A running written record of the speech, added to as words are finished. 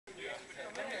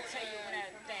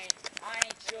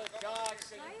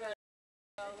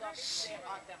shit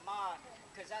out the mall.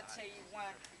 Cause I tell you when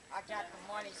I got the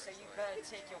money, so you better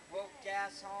take your broke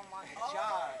ass home on the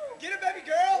job. Get it, baby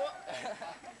girl!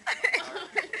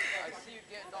 I see you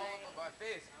getting all over my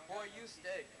face. Boy, you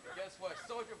stay. Guess what?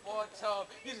 Soldier boy, tell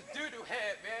him he's a doo-doo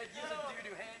head, man. He's a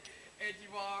doo-doo head. And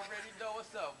you already know what's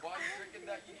up. While you're drinking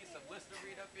that, you need some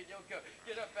Listerine up in your gut.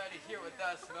 Get up out of here with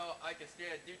that smell. I can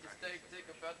stand. Dude, you stay. Take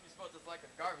a bath. You smell just like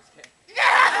a garbage can.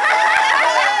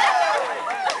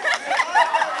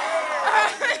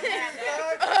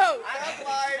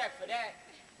 For that.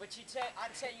 But I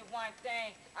tell you one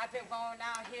thing, I've been going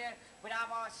out here, but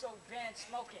I've also been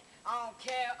smoking. I don't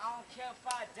care if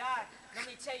I die. Let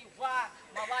me tell you why.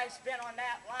 My life's been on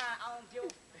that line. I don't give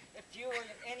if you or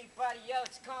anybody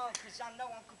else come, cause I know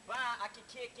I'm combined. I can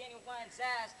kick anyone's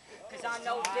ass, cause I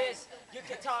know this. You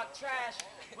can talk trash,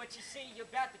 but you see, you're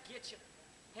about to get your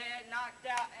head knocked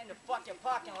out in the fucking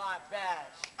parking lot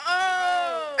bash.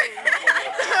 Oh!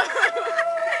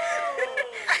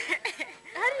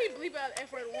 How do you bleep out the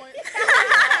F word once?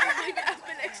 Bleep it out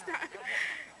the next time.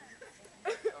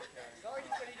 That's all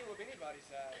you can do with anybody's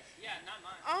size. Yeah, not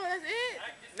mine. Oh, that's it?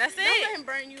 That's Don't let it. him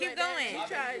burn you. Keep like going. That. You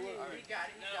tried it. You got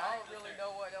it. I don't really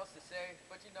know what else to say,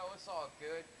 but you know, it's all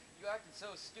good. You acting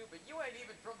so stupid. You ain't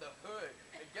even from the hood.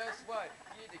 And guess what?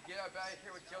 You need to get up out of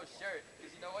here with your shirt.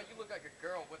 Because you know what? You look like a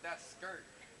girl with that skirt.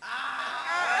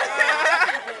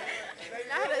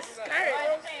 Not a skirt.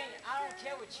 I don't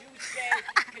care what you say,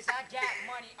 cause I got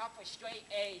money off of straight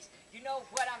A's. You know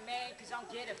what I mean? Cause I'm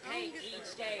getting paid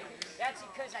each day. That's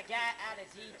because I got out of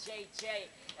DJJ.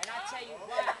 And I tell you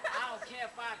what, I don't care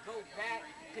if I go back,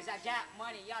 cause I got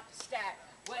money out the stack.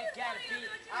 What it gotta be,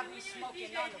 I be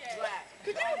smoking on the black.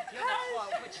 I don't give a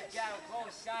fuck what you gotta roll,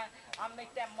 son. I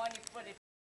make that money for the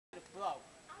blow.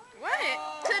 What?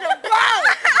 To the blow!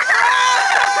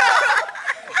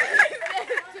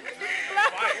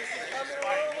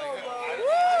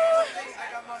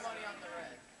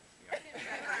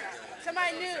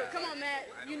 Somebody knew. Come on, Matt.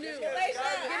 You knew. Get in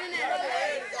there.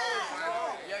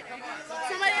 Yeah, come on.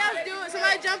 Somebody else do it.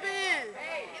 Somebody jump in.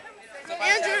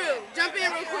 Andrew, jump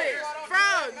in real quick.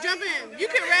 Frog, jump in. You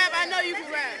can rap. I know you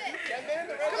can rap.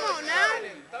 Come on now.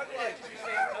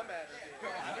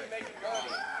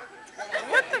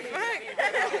 What the fuck?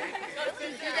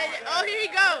 Oh, here he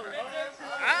goes.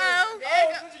 Uh-oh. There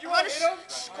you go.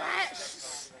 Scratch.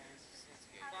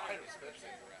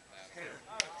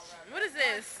 What is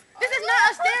this? This is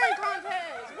not a staring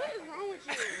contest. What is wrong with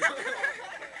you?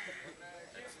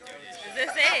 Is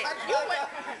this it? You went.